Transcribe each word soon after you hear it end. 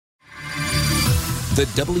The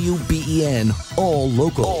WBEN All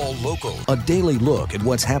Local. All Local. A daily look at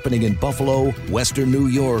what's happening in Buffalo, Western New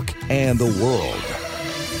York, and the world.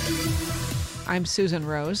 I'm Susan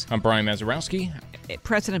Rose. I'm Brian Mazurowski.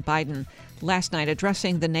 President Biden last night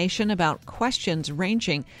addressing the nation about questions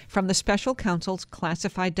ranging from the special counsel's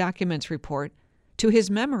classified documents report to his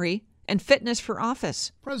memory and fitness for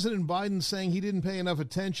office. President Biden saying he didn't pay enough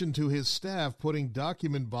attention to his staff putting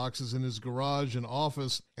document boxes in his garage and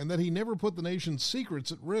office, and that he never put the nation's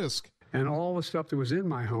secrets at risk. And all the stuff that was in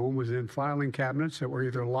my home was in filing cabinets that were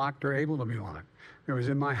either locked or able to be locked. It was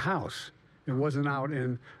in my house. It wasn't out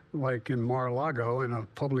in Mar-a-Lago in a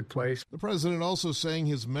public place. The president also saying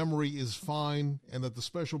his memory is fine and that the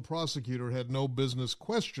special prosecutor had no business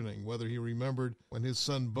questioning whether he remembered when his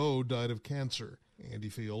son Beau died of cancer. Andy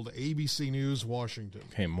Field, ABC News, Washington.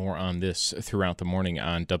 Okay, more on this throughout the morning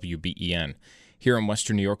on WBEN. Here in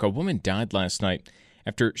Western New York, a woman died last night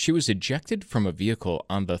after she was ejected from a vehicle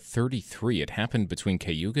on the 33. It happened between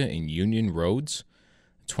Cayuga and Union Roads.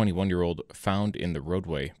 A 21-year-old found in the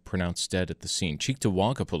roadway, pronounced dead at the scene.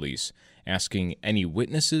 Cheektowaga police asking any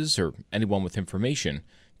witnesses or anyone with information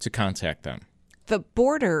to contact them. The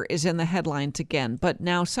border is in the headlines again, but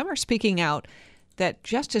now some are speaking out that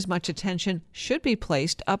just as much attention should be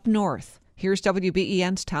placed up north. Here's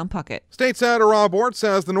WBEN's Tom Puckett. State Senator Rob Ortt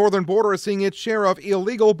says the northern border is seeing its share of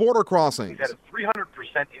illegal border crossings. We've had a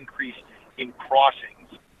 300% increase in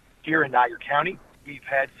crossings here in Niagara County. We've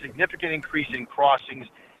had significant increase in crossings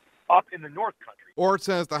up in the North Country. Ortt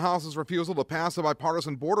says the House's refusal to pass a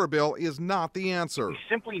bipartisan border bill is not the answer. We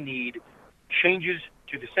simply need changes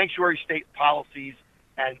to the sanctuary state policies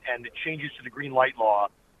and the changes to the green light law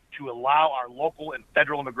to allow our local and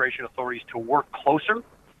federal immigration authorities to work closer.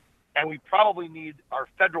 And we probably need our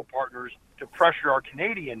federal partners to pressure our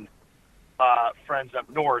Canadian friends up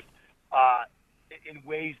north in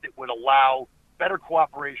ways that would allow better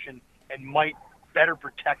cooperation and might better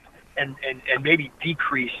protect and maybe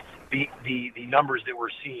decrease the numbers that we're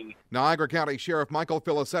seeing. Niagara County Sheriff Michael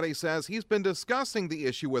Filicetti says he's been discussing the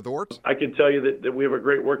issue with Ortt. I can tell you that we have a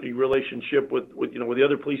great working relationship with the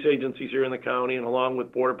other police agencies here in the county and along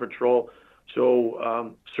with Border Patrol.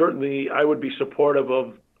 So certainly I would be supportive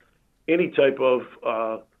of any type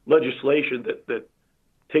of legislation that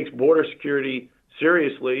takes border security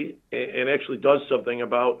seriously and actually does something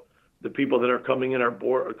about the people that are coming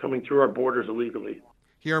through our borders illegally.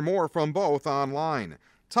 Hear more from both online.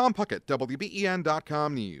 Tom Puckett,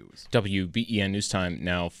 WBEN.com News. WBEN News Time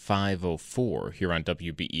now 5:04 here on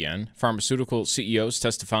WBEN. Pharmaceutical CEOs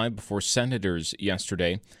testified before senators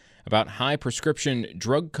yesterday about high prescription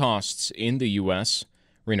drug costs in the U.S.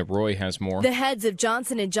 Rena Roy has more. The heads of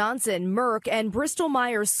Johnson & Johnson, Merck, and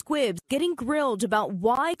Bristol-Myers Squibb getting grilled about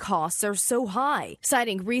why costs are so high,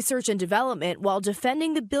 citing research and development while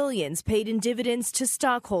defending the billions paid in dividends to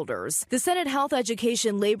stockholders. The Senate Health,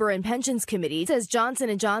 Education, Labor, and Pensions Committee says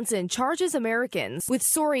Johnson & Johnson charges Americans with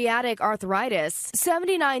psoriatic arthritis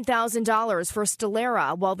 $79,000 for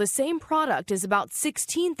Stelara, while the same product is about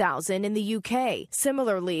 $16,000 in the UK.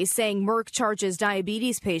 Similarly, saying Merck charges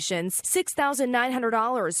diabetes patients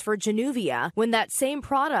 $6,900 for Januvia, when that same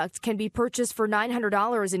product can be purchased for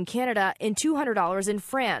 $900 in Canada and $200 in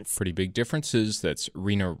France. Pretty big differences. That's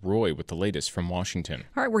Rena Roy with the latest from Washington.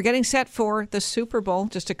 All right, we're getting set for the Super Bowl,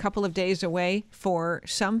 just a couple of days away. For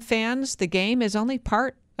some fans, the game is only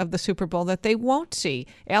part of the Super Bowl that they won't see.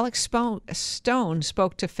 Alex Stone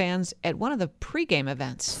spoke to fans at one of the pregame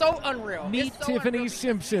events. So unreal. Meet Tiffany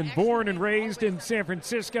Simpson, born and raised in San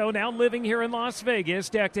Francisco, now living here in Las Vegas,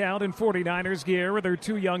 decked out in 49ers gear with her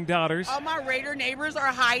two young daughters. All my Raider neighbors are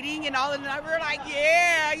hiding and all, and we're like,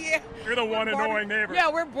 yeah. You're the one annoying neighbor. Yeah,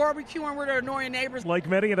 we're barbecuing, we're the annoying neighbors. Like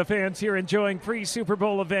many of the fans here enjoying pre-Super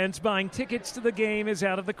Bowl events, buying tickets to the game is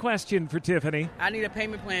out of the question for Tiffany. I need a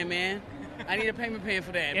payment plan, man. I need a payment plan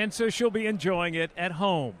for that. And so she'll be enjoying it at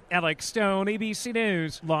home. Alex Stone, ABC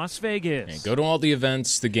News, Las Vegas. Yeah, go to all the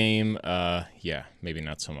events, the game, maybe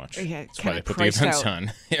not so much. Yeah, that's why they put the events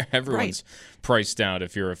on. Everyone's priced out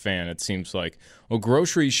if you're a fan, it seems like. Well,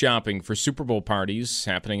 grocery shopping for Super Bowl parties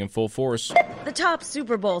happening in full force. The top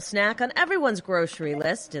Super Bowl snack on everyone's grocery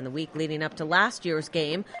list in the week leading up to last year's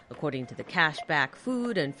game, according to the cashback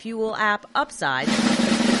food and fuel app Upside.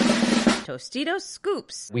 Tostitos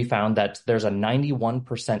Scoops. We found that there's a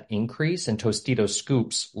 91% increase in Tostitos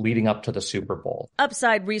Scoops leading up to the Super Bowl.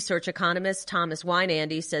 Upside research economist Thomas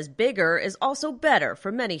Weinandy says bigger is also better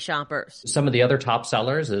for many shoppers. Some of the other top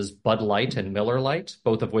sellers is Bud Light and Miller Lite,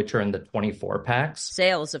 both of which are in the 24 packs.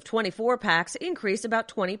 Sales of 24 packs increase about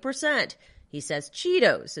 20%. He says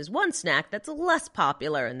Cheetos is one snack that's less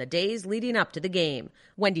popular in the days leading up to the game.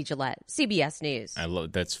 Wendy Gillette, CBS News.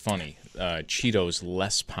 That's funny. Cheetos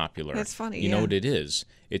less popular. That's funny. You know what it is?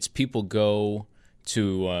 It's people go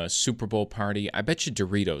to a Super Bowl party. I bet you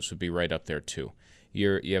Doritos would be right up there too.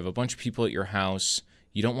 You have a bunch of people at your house.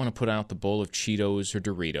 You don't want to put out the bowl of Cheetos or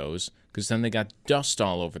Doritos because then they got dust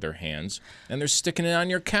all over their hands and they're sticking it on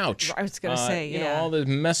your couch. I was going to say, you know, all the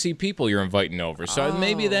messy people you're inviting over. So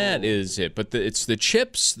maybe that is it. But it's the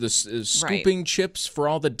chips, the scooping chips for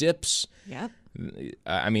all the dips. Yep.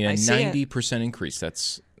 I mean, a 90% increase.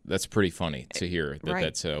 That's pretty funny to hear that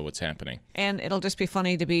that's what's happening. And it'll just be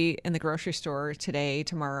funny to be in the grocery store today,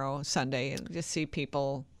 tomorrow, Sunday, and just see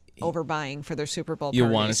people overbuying for their Super Bowl parties. You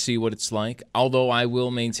want to see what it's like? Although I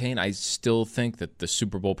will maintain, I still think that the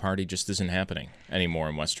Super Bowl party just isn't happening anymore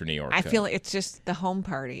in Western New York. I feel like it's just the home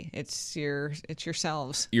party. It's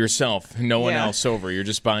yourselves. Yourself. No one else over. You're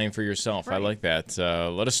just buying for yourself. Right. I like that.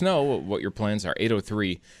 Let us know what your plans are.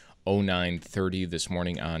 803-0930 this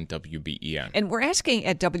morning on WBEN. And we're asking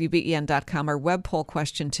at WBEN.com, our web poll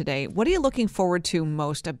question today, what are you looking forward to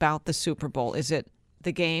most about the Super Bowl? Is it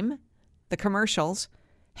the game, the commercials,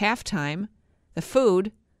 halftime, the food,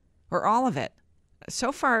 or all of it?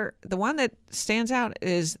 So far, the one that stands out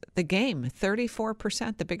is the game.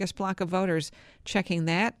 34%, the biggest block of voters checking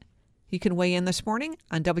that. You can weigh in this morning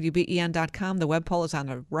on WBEN.com. The web poll is on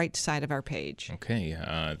the right side of our page. Okay,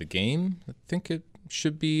 the game, I think it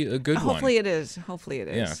should be a good one. Hopefully it is.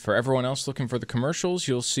 Yeah, for everyone else looking for the commercials,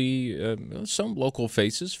 you'll see some local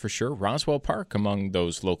faces for sure. Roswell Park among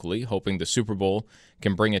those locally, hoping the Super Bowl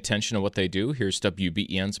can bring attention to what they do. Here's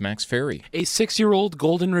WBEN's Max Ferry. A 6-year-old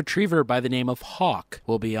golden retriever by the name of Hawk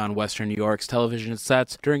will be on Western New York's television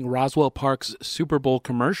sets during Roswell Park's Super Bowl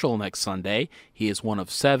commercial next Sunday. He is one of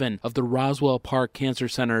 7 of the Roswell Park Cancer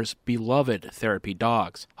Center's beloved therapy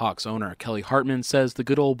dogs. Hawk's owner, Kelly Hartman, says the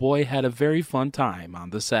good old boy had a very fun time on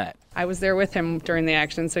the set. I was there with him during the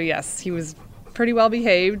action, so yes, he was pretty well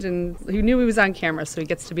behaved, and he knew he was on camera, so he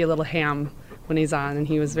gets to be a little ham when he's on, and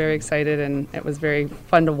he was very excited, and it was very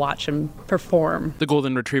fun to watch him perform. The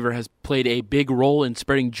golden retriever has played a big role in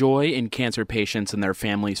spreading joy in cancer patients and their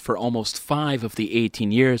families for almost 5 of the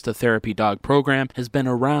 18 years the therapy dog program has been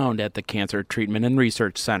around at the Cancer Treatment and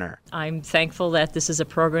Research Center. I'm thankful that this is a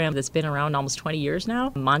program that's been around almost 20 years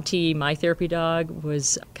now. Monty, my therapy dog,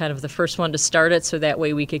 was kind of the first one to start it, so that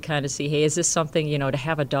way we could kind of see, hey, is this something, to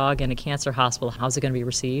have a dog in a cancer hospital, how's it going to be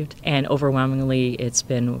received? And overwhelmingly, it's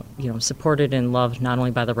been, supported and loved not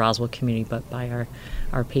only by the Roswell community, but by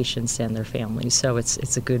our patients and their families. So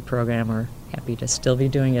it's a good program. We're happy to still be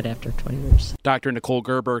doing it after 20 years. Dr. Nicole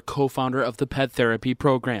Gerber, co-founder of the Pet Therapy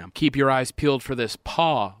Program. Keep your eyes peeled for this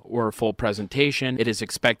paw or full presentation. It is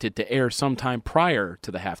expected to air sometime prior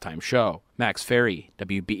to the halftime show. Max Ferry,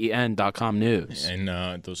 WBEN.com News.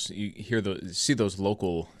 And see those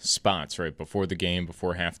local spots right before the game,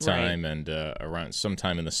 before halftime, and around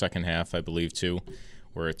sometime in the second half, I believe, too,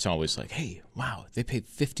 where it's always like, hey, wow, they paid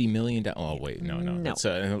 $50 million. Oh, wait, no. It's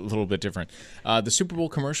a little bit different. The Super Bowl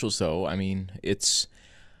commercials, though, I mean,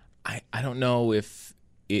 I don't know if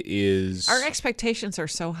it is. Our expectations are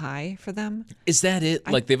so high for them. Is that it?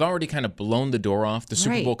 Like, they've already kind of blown the door off. The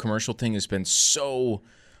Super Bowl commercial thing has been so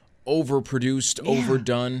overproduced,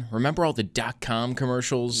 overdone. Remember all the .com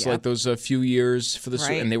commercials, like those a few years for the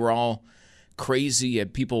and they were all crazy,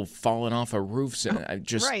 had people falling off of roofs, and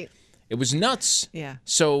it was nuts. Yeah.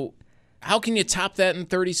 So how can you top that in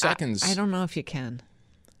 30 seconds? I don't know if you can.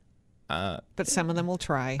 But some of them will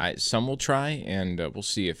try. Some will try, and we'll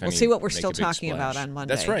see if we'll see what we're still talking about on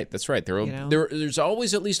Monday. That's right. There's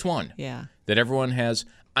always at least one. Yeah. That everyone has.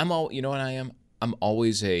 You know what I am? I'm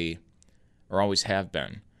always always have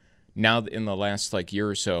been. Now in the last year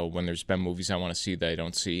or so, when there's been movies I want to see that I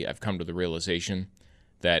don't see, I've come to the realization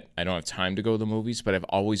that I don't have time to go to the movies, but I've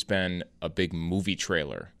always been a big movie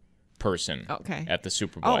trailer person at the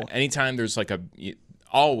Super Bowl. Anytime there's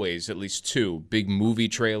always at least 2 big movie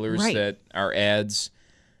trailers that are ads,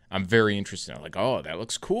 I'm very interested. I'm like, oh, that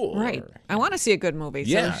looks cool. Right. I want to see a good movie.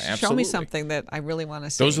 So absolutely. Show me something that I really want to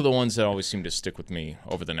see. Those are the ones that always seem to stick with me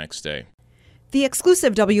over the next day. The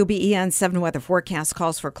exclusive WBEN 7 weather forecast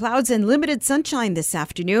calls for clouds and limited sunshine this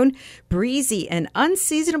afternoon. Breezy and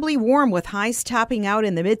unseasonably warm with highs topping out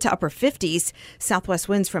in the mid to upper 50s. Southwest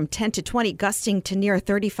winds from 10 to 20 gusting to near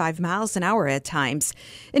 35 miles an hour at times.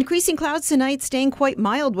 Increasing clouds tonight staying quite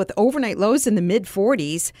mild with overnight lows in the mid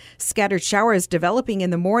 40s. Scattered showers developing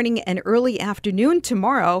in the morning and early afternoon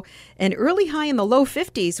tomorrow. An early high in the low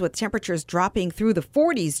 50s with temperatures dropping through the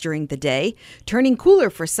 40s during the day. Turning cooler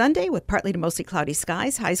for Sunday with partly to mostly Mostly cloudy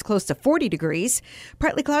skies, highs close to 40 degrees.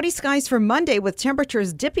 Partly cloudy skies for Monday with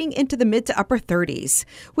temperatures dipping into the mid to upper 30s.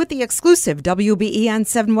 With the exclusive WBEN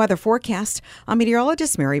 7 weather forecast, I'm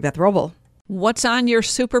meteorologist Mary Beth Roble. What's on your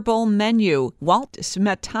Super Bowl menu? Walt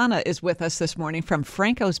Smietana is with us this morning from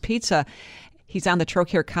Franco's Pizza. He's on the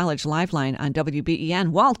Trocaire College Live Line on WBEN.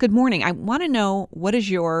 Walt, good morning. I want to know, what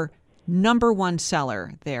is your number one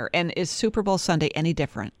seller there? And is Super Bowl Sunday any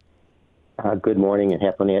different? Good morning and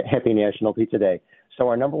happy National Pizza Day. So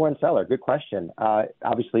our number one seller, good question.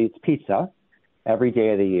 Obviously, it's pizza every day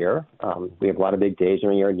of the year. We have a lot of big days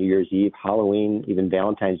during the year, New Year's Eve, Halloween, even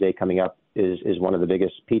Valentine's Day coming up is one of the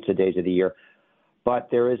biggest pizza days of the year. But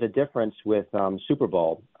there is a difference with Super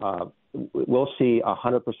Bowl. We'll see a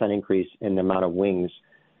 100% increase in the amount of wings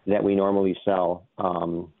that we normally sell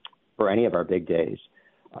for any of our big days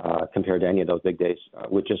compared to any of those big days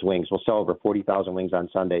with just wings. We'll sell over 40,000 wings on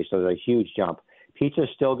Sunday, so there's a huge jump. Pizza is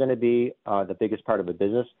still going to be the biggest part of the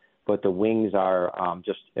business, but the wings are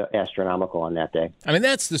just astronomical on that day. I mean,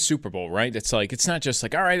 that's the Super Bowl, right? It's like, it's not just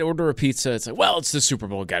like, all right, order a pizza. It's like, well, it's the Super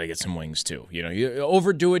Bowl. Got to get some wings too. You know, you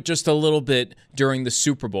overdo it just a little bit during the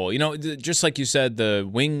Super Bowl. You know, just like you said, the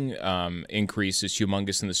wing increase is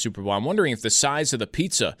humongous in the Super Bowl. I'm wondering if the size of the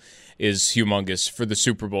pizza is humongous for the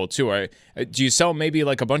Super Bowl too. Do you sell maybe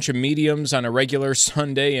like a bunch of mediums on a regular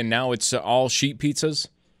Sunday and now it's all sheet pizzas?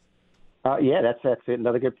 Yeah, that's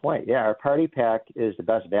another good point. Yeah, our party pack is the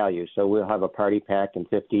best value. So we'll have a party pack in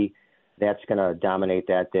 50. That's going to dominate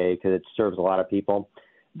that day because it serves a lot of people.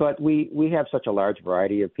 But we have such a large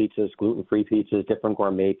variety of pizzas, gluten-free pizzas, different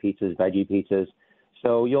gourmet pizzas, veggie pizzas.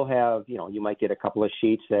 So you'll have, you might get a couple of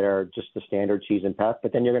sheets that are just the standard cheese and pep,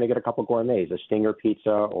 but then you're going to get a couple of gourmets, a stinger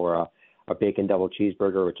pizza or a bacon double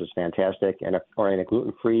cheeseburger, which is fantastic. Or in a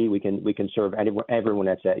gluten-free, we can serve everyone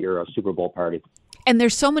that's at your Super Bowl party. And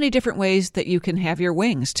there's so many different ways that you can have your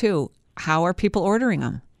wings, too. How are people ordering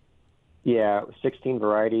them? Yeah, 16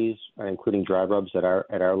 varieties, including dry rubs at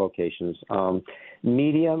our locations.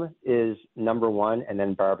 Medium is number one, and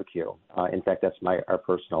then barbecue. In fact, that's our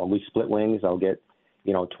personal. We split wings. I'll get,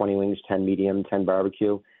 20 wings, 10 medium, 10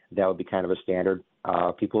 barbecue. That would be kind of a standard.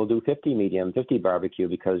 People will do 50 medium, 50 barbecue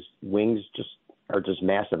because wings are just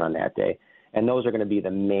massive on that day. And those are going to be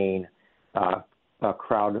the main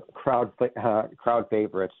crowd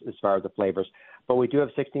favorites as far as the flavors. But we do have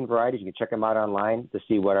 16 varieties. You can check them out online to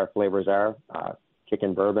see what our flavors are.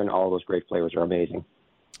 Chicken, bourbon, all those great flavors are amazing.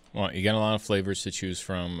 Well, you got a lot of flavors to choose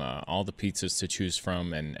from, all the pizzas to choose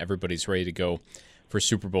from, and everybody's ready to go for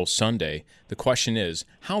Super Bowl Sunday. The question is,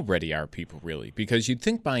 how ready are people really? Because you'd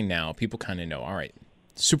think by now people kind of know, all right,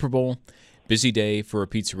 Super Bowl, busy day for a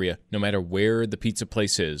pizzeria, no matter where the pizza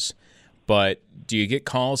place is. But do you get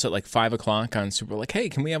calls at like 5 o'clock on Super Bowl? Like, hey,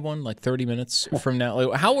 can we have one like 30 minutes from now?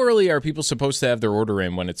 Like, how early are people supposed to have their order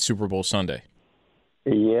in when it's Super Bowl Sunday?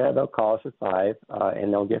 Yeah, they'll call us at 5,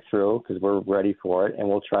 and they'll get through because we're ready for it, and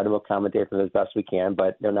we'll try to accommodate them as best we can,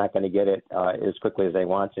 but they're not going to get it as quickly as they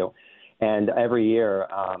want to. And every year,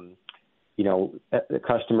 the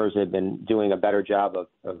customers have been doing a better job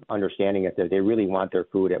of understanding it, that they really want their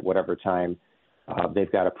food at whatever time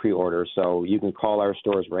they've got a pre-order. So you can call our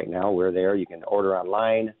stores right now. We're there. You can order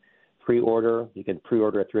online, pre-order. You can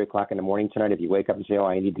pre-order at 3 o'clock in the morning tonight if you wake up and say, oh,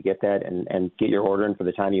 I need to get that, and get your order in for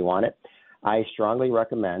the time you want it. I strongly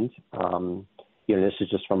recommend, this is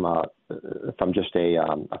just from a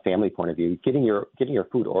family point of view, getting your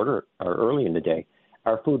food order early in the day.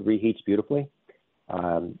 Our food reheats beautifully.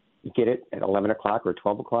 You get it at 11 o'clock or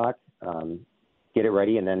 12 o'clock, get it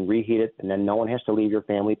ready, and then reheat it, and then no one has to leave your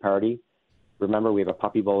family party. Remember, we have a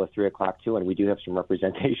puppy bowl at 3 o'clock, too, and we do have some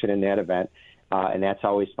representation in that event, and that's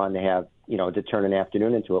always fun to have, to turn an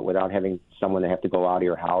afternoon into it without having someone that have to go out of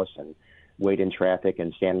your house and wait in traffic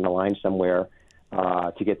and stand in a line somewhere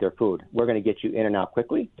to get their food. We're going to get you in and out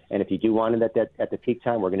quickly, and if you do want it at the peak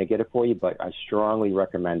time, we're going to get it for you, but I strongly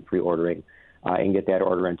recommend pre-ordering and get that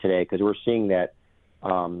order in today because we're seeing that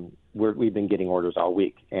we've been getting orders all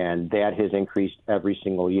week, and that has increased every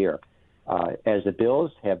single year. As the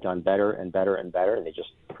Bills have done better and better and better, and they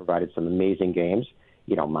just provided some amazing games,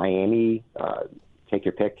 Miami, take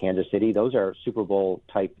your pick, Kansas City, those are Super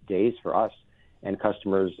Bowl-type days for us. And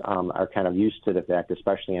customers are kind of used to the fact,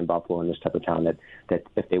 especially in Buffalo in this type of town, that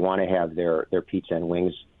if they want to have their pizza and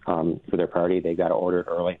wings for their party, they've got to order it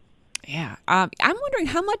early. Yeah. I'm wondering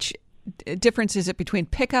how much difference is it between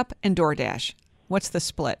pickup and DoorDash? What's the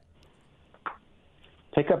split?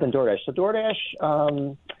 Pickup and DoorDash. So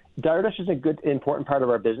DoorDash is a good, important part of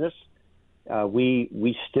our business.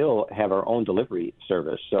 We still have our own delivery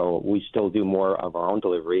service, so we still do more of our own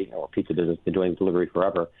delivery. Our pizza business has been doing delivery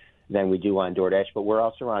forever than we do on DoorDash, but we're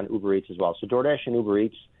also on Uber Eats as well. So DoorDash and Uber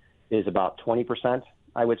Eats is about 20%,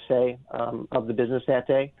 I would say, of the business that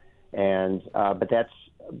day. And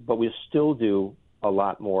but we still do a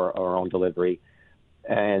lot more of our own delivery,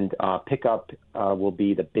 and pickup will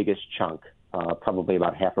be the biggest chunk. Probably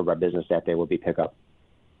about half of our business that day will be pickup.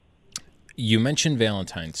 You mentioned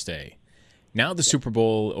Valentine's Day. Now the Super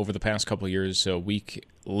Bowl over the past couple of years, a week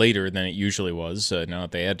later than it usually was. Now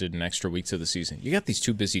that they added an extra week to the season, you got these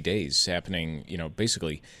 2 busy days happening,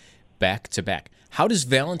 basically back to back. How does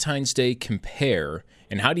Valentine's Day compare,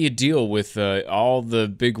 and how do you deal with all the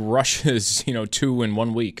big rushes, 2 in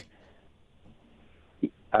 1 week?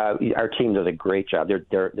 Our team does a great job.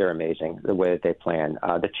 They're amazing the way that they plan.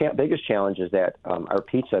 The biggest challenge is that our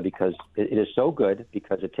pizza, because it is so good,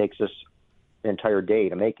 because it takes us an entire day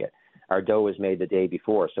to make it. Our dough is made the day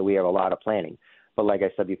before, so we have a lot of planning. But like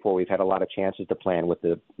I said before, we've had a lot of chances to plan with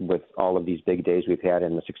all of these big days we've had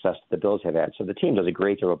and the success that the Bills have had. So the team does a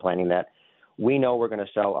great job of planning that. We know we're going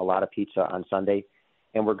to sell a lot of pizza on Sunday,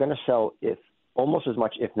 and we're going to sell almost as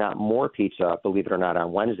much, if not more, pizza, believe it or not,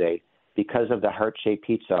 on Wednesday, because of the heart-shaped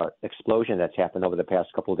pizza explosion that's happened over the past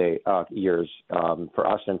couple of years for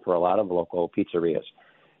us and for a lot of local pizzerias.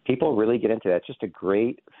 People really get into that. It's just a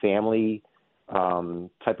great family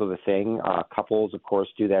type of a thing. Couples, of course,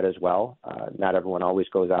 do that as well. Not everyone always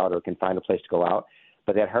goes out or can find a place to go out.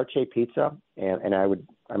 But that heart-shaped pizza, and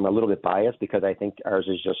I'm a little bit biased because I think ours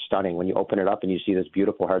is just stunning. When you open it up and you see this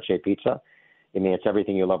beautiful heart-shaped pizza, it's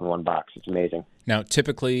everything you love in one box. It's amazing. Now,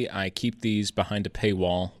 typically, I keep these behind a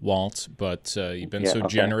paywall, Walt, but you've been so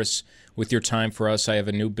generous with your time for us. I have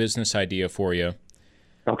a new business idea for you.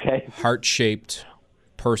 Okay. Heart-shaped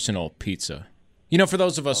personal pizza. For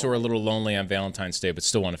those of us who are a little lonely on Valentine's Day but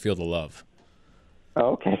still want to feel the love.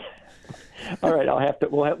 Okay. All right.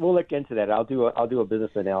 We'll look into that. I'll do a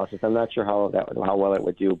business analysis. I'm not sure how well it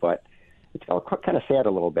would do, but it's kind of sad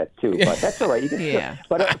a little bit too. But that's all right. You can yeah.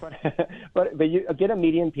 But you get a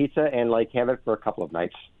medium pizza and have it for a couple of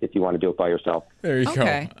nights if you want to do it by yourself. There you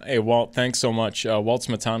go. Hey, Walt, thanks so much. Walt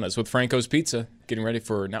Smietana is with Franco's Pizza, getting ready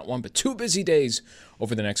for not 1 but 2 busy days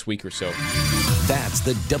over the next week or so. That's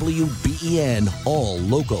the WBEN All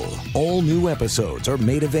Local. All new episodes are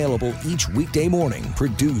made available each weekday morning,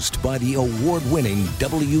 produced by the award-winning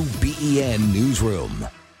WBEN Newsroom.